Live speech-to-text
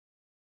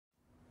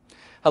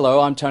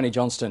Hello, I'm Tony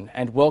Johnston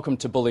and welcome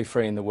to Bully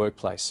Free in the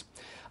Workplace.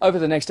 Over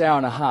the next hour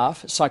and a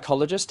half,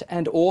 psychologist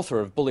and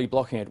author of Bully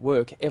Blocking at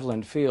Work,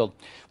 Evelyn M,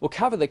 will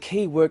cover the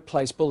key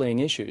workplace bullying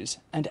issues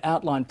and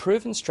outline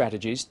proven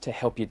strategies to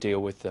help you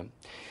deal with them.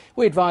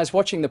 We advise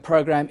watching the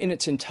program in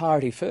its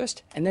entirety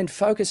first and then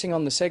focusing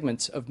on the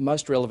segments of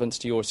most relevance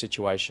to your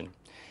situation.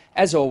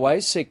 As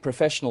always, seek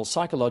professional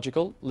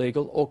psychological,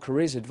 legal or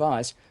careers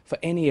advice for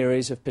any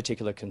areas of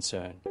particular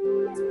concern.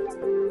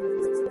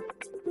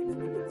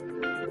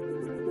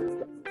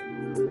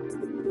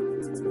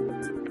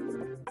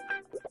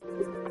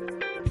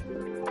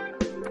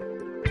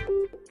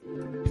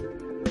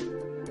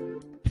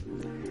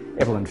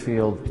 Evelyn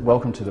Field,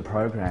 welcome to the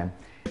program.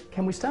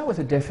 Can we start with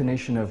a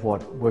definition of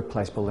what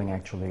workplace bullying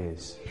actually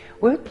is?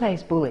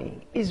 Workplace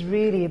bullying is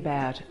really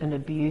about an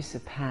abuse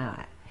of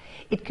power.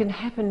 It can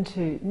happen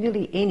to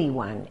nearly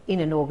anyone in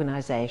an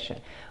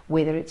organisation,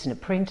 whether it's an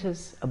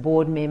apprentice, a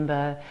board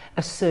member,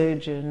 a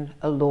surgeon,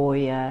 a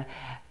lawyer,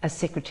 a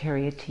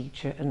secretary, a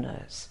teacher, a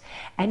nurse.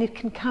 And it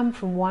can come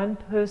from one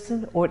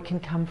person or it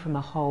can come from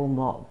a whole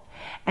mob.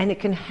 And it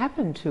can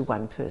happen to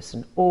one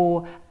person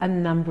or a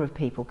number of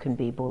people can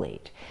be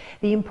bullied.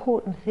 The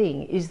important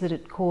thing is that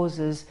it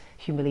causes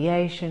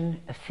humiliation,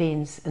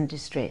 offence and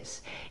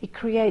distress. It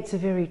creates a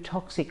very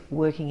toxic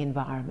working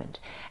environment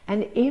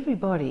and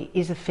everybody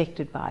is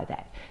affected by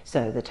that.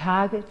 So the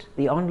target,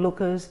 the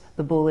onlookers,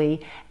 the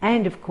bully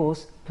and of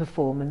course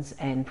performance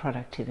and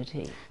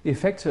productivity. The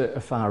effects are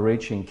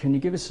far-reaching. Can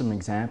you give us some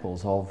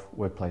examples of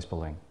workplace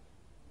bullying?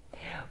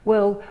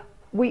 Well,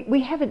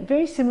 we have it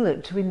very similar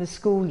to in the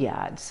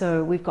schoolyard.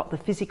 So we've got the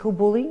physical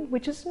bullying,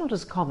 which is not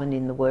as common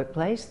in the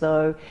workplace,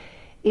 though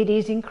it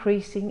is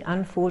increasing,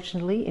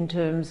 unfortunately, in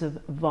terms of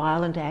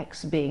violent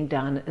acts being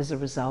done as a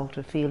result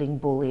of feeling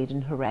bullied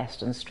and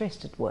harassed and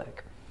stressed at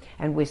work.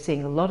 And we're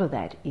seeing a lot of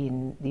that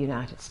in the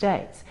United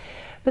States.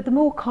 But the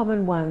more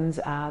common ones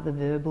are the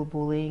verbal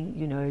bullying,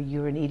 you know,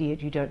 you're an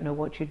idiot, you don't know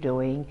what you're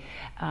doing,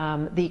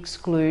 the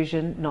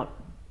exclusion, not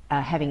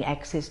having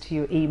access to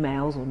your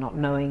emails or not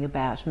knowing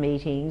about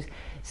meetings,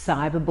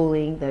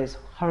 cyberbullying, those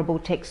horrible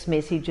text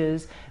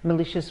messages,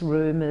 malicious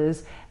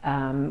rumours,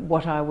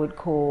 what I would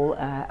call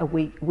a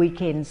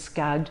weekend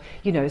scud,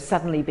 you know,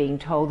 suddenly being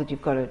told that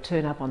you've got to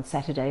turn up on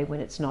Saturday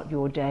when it's not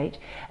your date,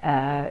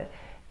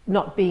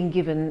 not being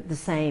given the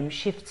same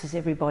shifts as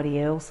everybody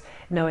else,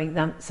 knowing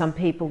that some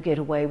people get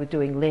away with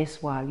doing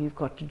less while you've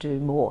got to do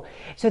more.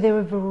 So there are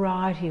a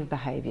variety of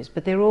behaviours,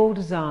 but they're all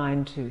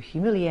designed to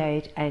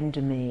humiliate and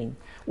demean.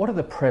 What are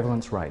the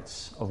prevalence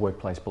rates of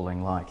workplace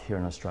bullying like here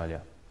in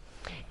Australia?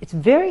 It's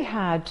very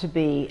hard to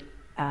be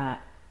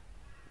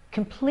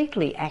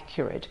completely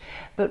accurate,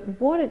 but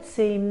what it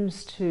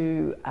seems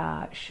to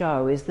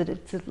show is that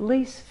it's at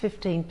least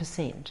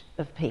 15%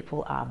 of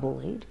people are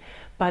bullied,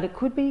 but it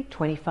could be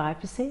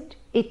 25%,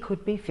 it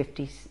could be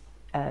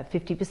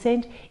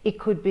 50%, it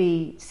could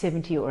be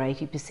 70 or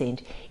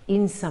 80%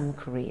 in some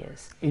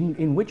careers.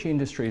 In which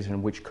industries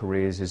and which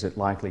careers is it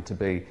likely to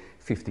be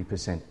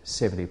 50%,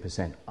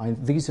 70%?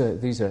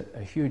 These are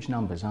huge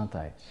numbers, aren't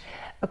they?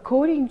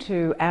 According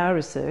to our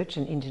research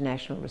and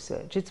international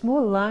research, it's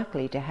more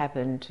likely to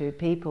happen to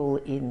people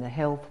in the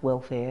health,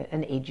 welfare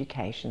and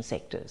education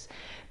sectors.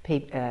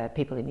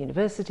 People in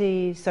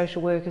universities,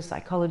 social workers,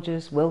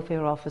 psychologists,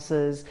 welfare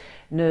officers,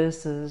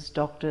 nurses,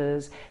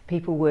 doctors,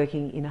 people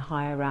working in a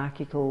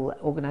hierarchical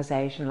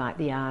organisation like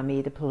the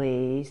army, the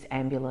police,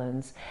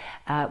 ambulance.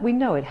 We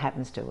know it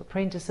happens to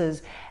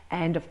apprentices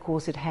and of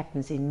course it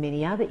happens in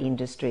many other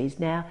industries.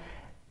 Now,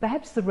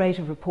 perhaps the rate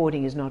of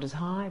reporting is not as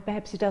high,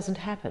 perhaps it doesn't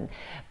happen,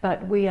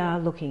 but we are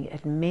looking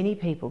at many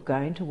people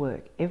going to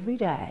work every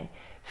day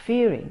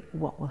fearing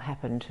what will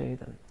happen to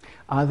them.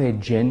 Are there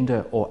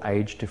gender or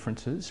age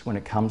differences when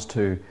it comes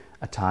to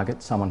a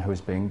target, someone who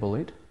is being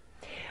bullied?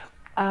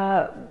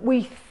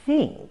 We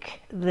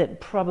think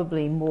that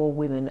probably more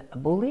women are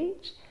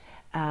bullied.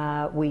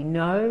 We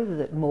know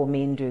that more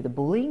men do the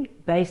bullying,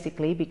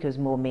 basically because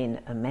more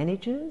men are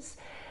managers.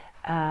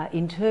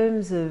 In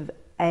terms of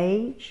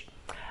age,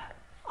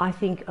 I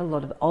think a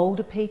lot of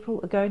older people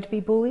are going to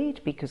be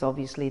bullied because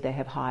obviously they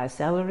have higher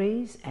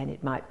salaries and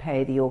it might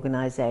pay the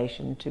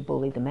organisation to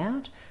bully them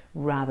out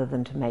rather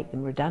than to make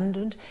them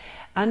redundant.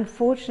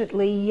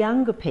 Unfortunately,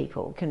 younger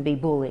people can be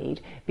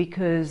bullied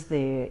because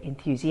they're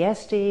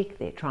enthusiastic,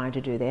 they're trying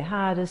to do their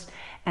hardest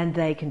and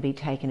they can be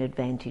taken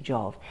advantage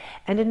of.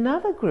 And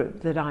another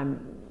group that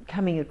I'm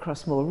coming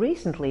across more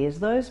recently is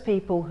those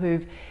people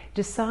who've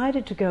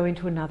decided to go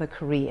into another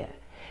career.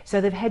 So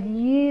they've had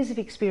years of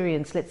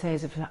experience, let's say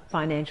as a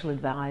financial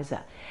advisor,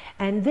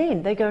 and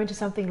then they go into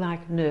something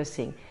like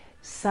nursing.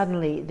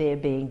 Suddenly they're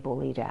being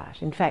bullied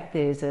out. In fact,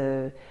 there's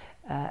a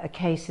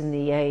case in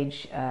The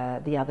Age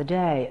the other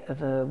day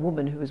of a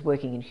woman who was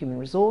working in human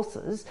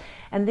resources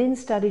and then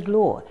studied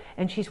law,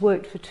 and she's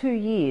worked for 2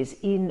 years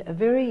in a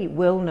very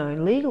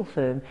well-known legal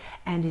firm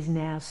and is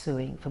now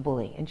suing for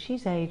bullying, and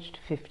she's aged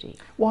 50.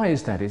 Why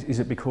is that? Is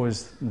it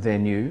because they're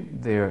new,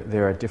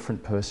 they're a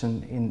different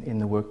person in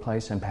the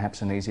workplace and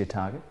perhaps an easier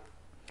target?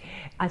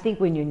 I think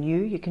when you're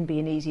new, you can be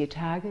an easier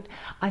target.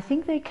 I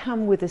think they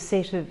come with a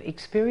set of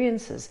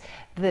experiences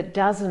that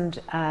doesn't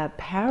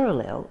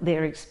parallel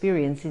their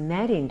experience in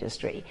that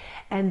industry,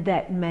 and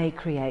that may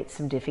create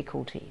some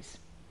difficulties.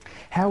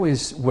 How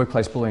is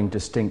workplace bullying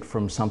distinct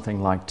from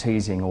something like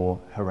teasing or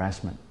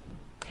harassment?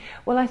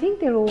 Well, I think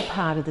they're all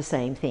part of the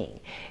same thing.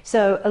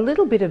 So a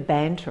little bit of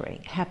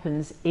bantering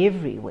happens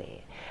everywhere,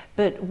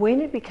 but when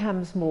it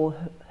becomes more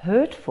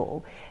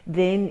hurtful,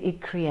 then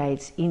it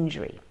creates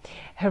injury.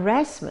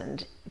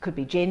 Harassment could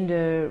be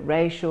gender,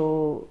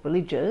 racial,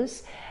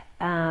 religious.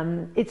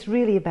 It's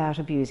really about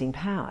abusing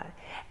power.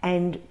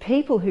 And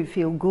people who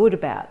feel good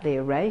about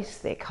their race,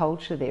 their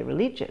culture, their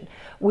religion,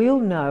 will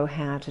know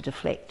how to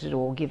deflect it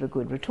or give a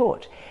good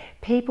retort.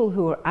 People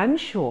who are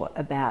unsure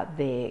about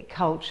their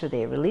culture,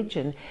 their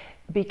religion,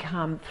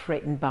 become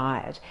threatened by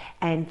it,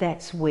 and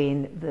that's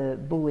when the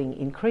bullying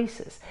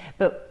increases.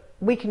 But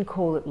we can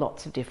call it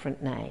lots of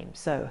different names.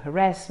 So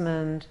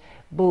harassment,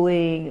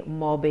 bullying,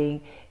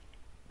 mobbing,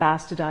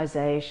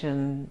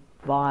 bastardisation,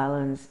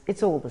 violence,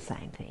 it's all the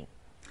same thing.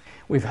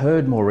 We've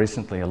heard more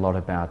recently a lot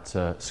about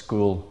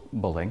school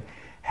bullying.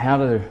 How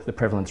do the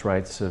prevalence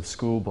rates of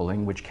school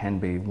bullying, which can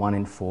be 1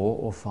 in 4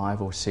 or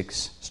 5 or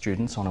 6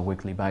 students on a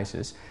weekly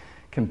basis,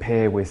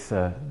 compare with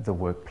the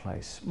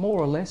workplace? More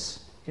or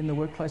less in the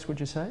workplace, would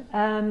you say?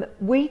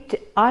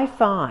 I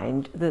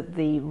find that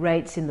the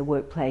rates in the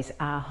workplace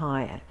are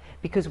higher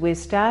because we're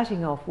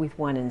starting off with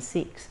 1 in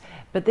 6,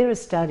 but there are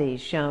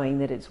studies showing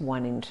that it's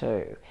 1 in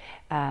 2.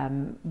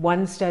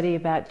 One study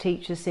about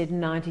teachers said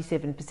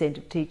 97%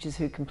 of teachers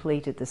who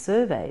completed the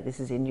survey, this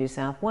is in New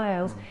South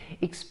Wales,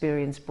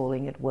 experienced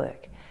bullying at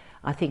work.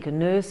 I think a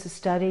nurse's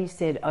study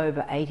said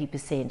over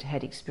 80%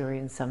 had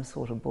experienced some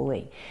sort of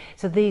bullying.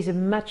 So these are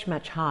much,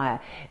 much higher.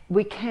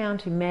 We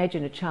can't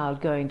imagine a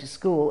child going to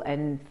school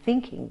and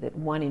thinking that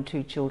 1 in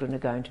 2 children are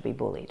going to be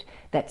bullied.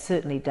 That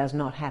certainly does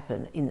not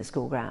happen in the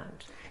school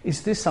ground.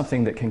 Is this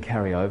something that can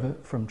carry over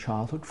from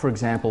childhood? For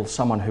example,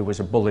 someone who was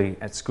a bully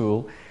at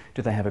school,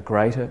 do they have a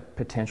greater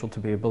potential to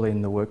be a bully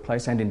in the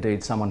workplace? And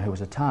indeed, someone who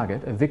was a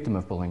target, a victim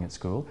of bullying at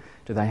school,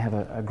 do they have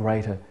a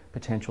greater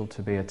potential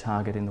to be a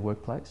target in the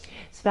workplace?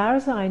 As far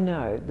as I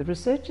know, the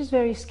research is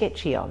very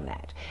sketchy on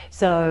that.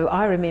 So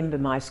I remember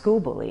my school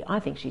bully. I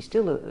think she's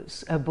still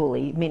a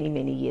bully many,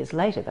 many years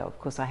later, though of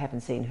course I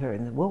haven't seen her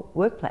in the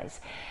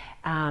workplace.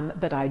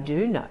 But I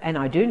do know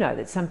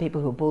that some people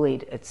who are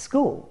bullied at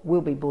school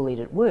will be bullied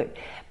at work,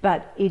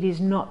 but it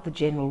is not the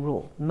general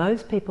rule.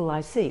 Most people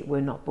I see were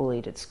not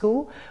bullied at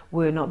school,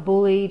 were not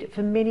bullied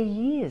for many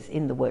years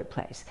in the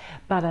workplace,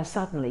 but are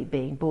suddenly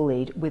being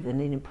bullied with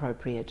an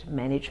inappropriate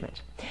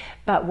management.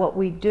 But what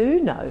we do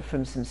know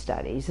from some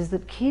studies is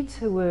that kids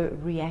who were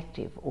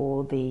reactive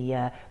or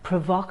the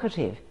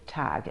provocative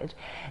target,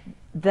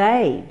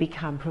 they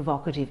become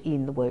provocative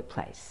in the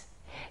workplace.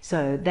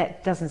 So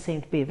that doesn't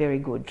seem to be a very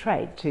good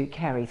trait to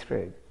carry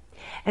through.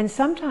 And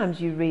sometimes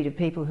you read of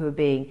people who are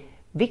being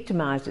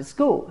victimised at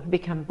school who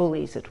become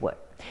bullies at work.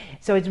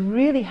 So it's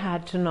really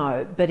hard to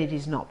know, but it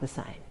is not the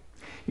same.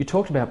 You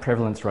talked about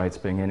prevalence rates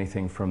being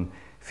anything from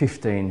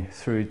 15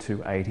 through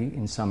to 80,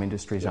 in some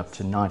industries up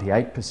to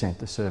 98%.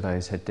 The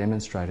surveys had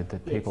demonstrated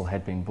that people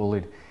had been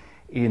bullied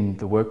in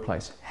the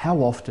workplace. How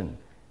often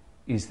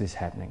is this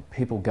happening?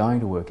 People going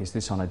to work, is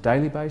this on a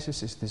daily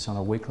basis? Is this on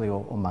a weekly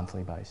or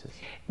monthly basis?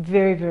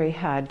 Very, very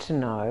hard to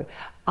know.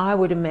 I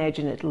would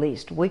imagine at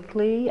least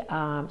weekly,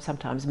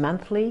 sometimes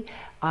monthly.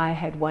 I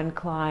had one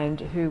client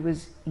who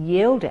was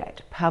yelled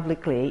at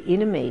publicly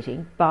in a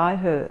meeting by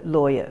her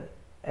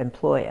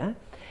employer,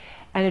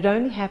 and it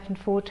only happened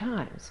 4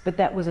 times, but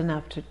that was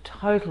enough to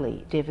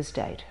totally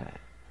devastate her.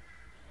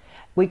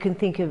 We can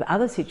think of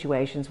other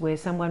situations where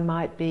someone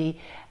might be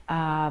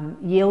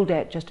yelled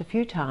at just a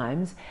few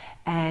times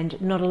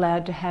and not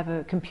allowed to have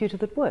a computer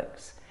that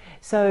works.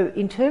 So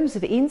in terms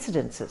of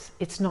incidences,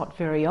 it's not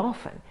very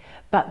often,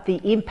 but the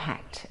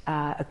impact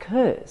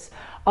occurs.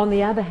 On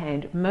the other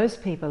hand,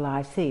 most people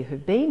I see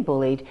who've been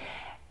bullied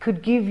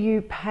could give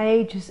you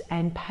pages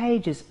and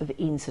pages of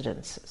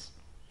incidences.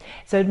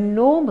 So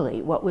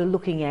normally what we're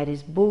looking at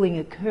is bullying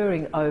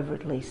occurring over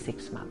at least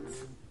 6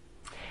 months.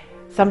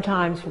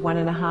 Sometimes for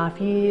 1.5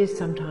 years,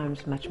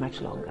 sometimes much,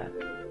 much longer.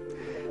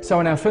 So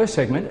in our first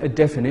segment, a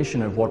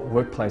definition of what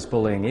workplace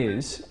bullying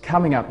is.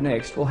 Coming up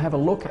next, we'll have a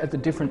look at the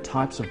different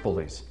types of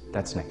bullies.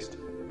 That's next.